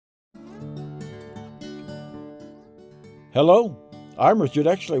Hello, I'm Richard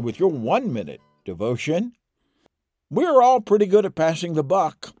Exley with your 1-minute devotion. We're all pretty good at passing the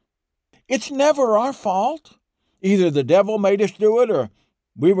buck. It's never our fault. Either the devil made us do it, or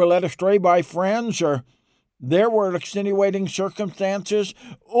we were led astray by friends, or there were extenuating circumstances,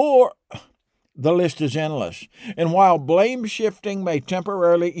 or the list is endless. And while blame shifting may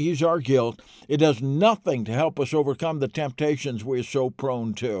temporarily ease our guilt, it does nothing to help us overcome the temptations we're so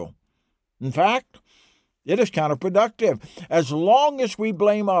prone to. In fact, it is counterproductive. As long as we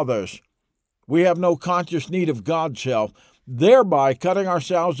blame others, we have no conscious need of God's help, thereby cutting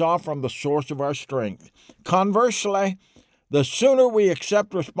ourselves off from the source of our strength. Conversely, the sooner we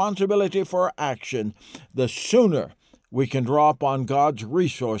accept responsibility for our action, the sooner we can draw upon God's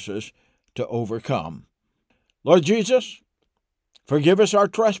resources to overcome. Lord Jesus, forgive us our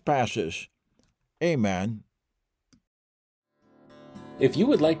trespasses. Amen. If you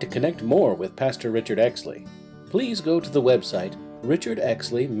would like to connect more with Pastor Richard Exley, please go to the website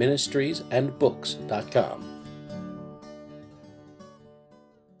richardexleyministriesandbooks.com.